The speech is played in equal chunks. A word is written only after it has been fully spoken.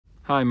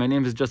Hi, my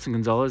name is Justin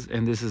Gonzalez,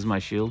 and this is my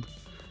shield.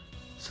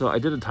 So I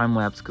did a time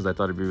lapse because I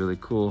thought it'd be really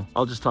cool.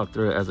 I'll just talk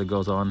through it as it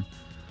goes on.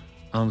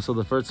 So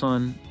the first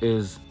one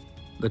is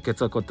the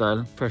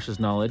Quetzalcoatl, precious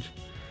knowledge.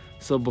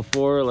 So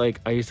before,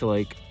 I used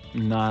to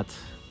not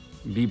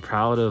be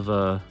proud of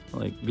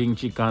being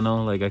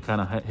Chicano. I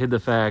kind of hid the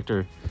fact,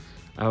 or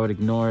I would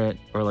ignore it,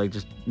 or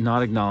just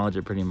not acknowledge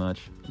it pretty much.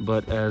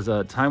 But as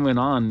time went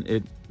on,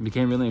 it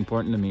became really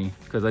important to me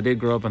because I did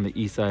grow up on the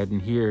east side, and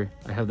here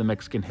I have the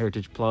Mexican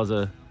Heritage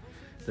Plaza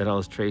that I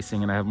was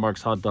tracing, and I have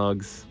Mark's Hot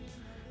Dogs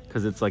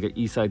because it's like an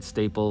east side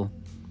staple.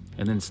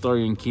 And then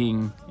Story and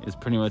King is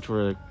pretty much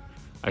where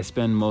I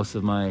spend most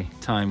of my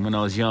time when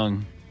I was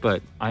young,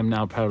 but I'm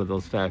now proud of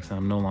those facts and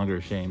I'm no longer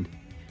ashamed.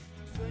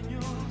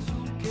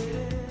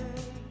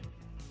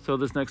 So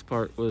this next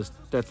part was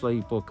Tetla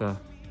y Poca,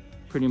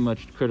 pretty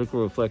much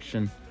critical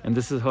reflection. And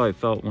this is how I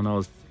felt when I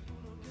was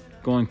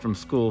going from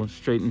school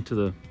straight into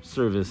the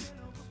service.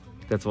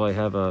 That's why I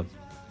have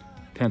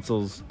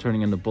pencils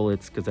turning into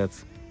bullets, because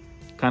that's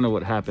kind of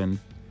what happened.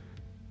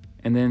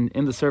 And then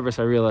in the service,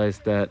 I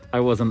realized that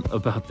I wasn't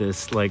about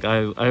this.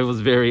 I was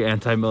very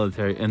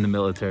anti-military in the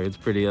military. It's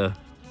pretty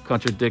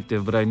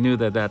contradictive, but I knew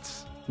that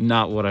that's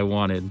not what I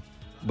wanted.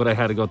 But I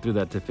had to go through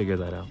that to figure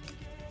that out.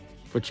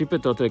 For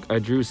Chipetotec, I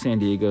drew San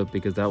Diego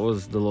because that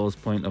was the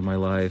lowest point of my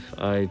life.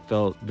 I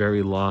felt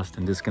very lost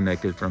and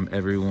disconnected from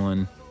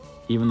everyone.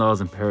 Even though I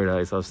was in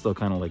paradise, I was still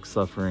kind of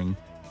suffering.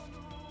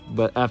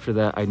 But after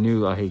that, I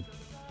knew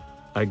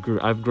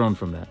I've grown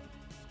from that.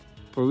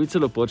 For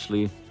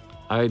Huitzilopochtli,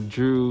 I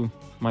drew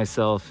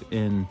myself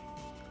in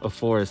a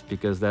forest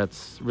because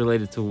that's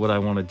related to what I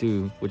want to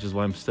do, which is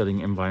why I'm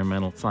studying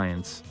environmental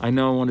science. I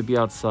know I want to be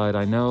outside.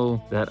 I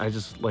know that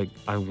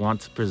I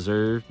want to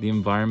preserve the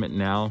environment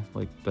now.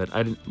 But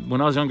when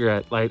I was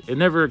younger, it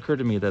never occurred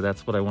to me that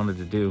that's what I wanted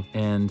to do.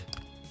 And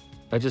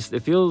it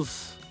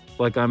feels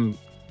like I'm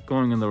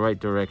going in the right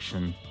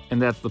direction. And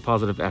that's the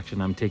positive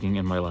action I'm taking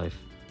in my life.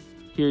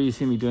 Here you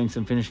see me doing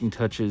some finishing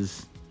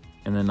touches,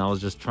 and then I was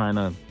just trying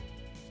to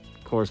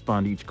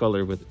correspond each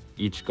color with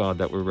each god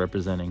that we're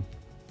representing.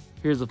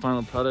 Here's the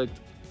final product.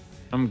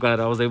 I'm glad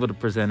I was able to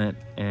present it,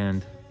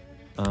 and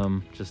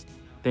just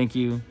thank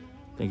you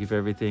for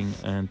everything,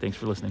 and thanks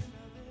for listening.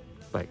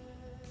 Bye.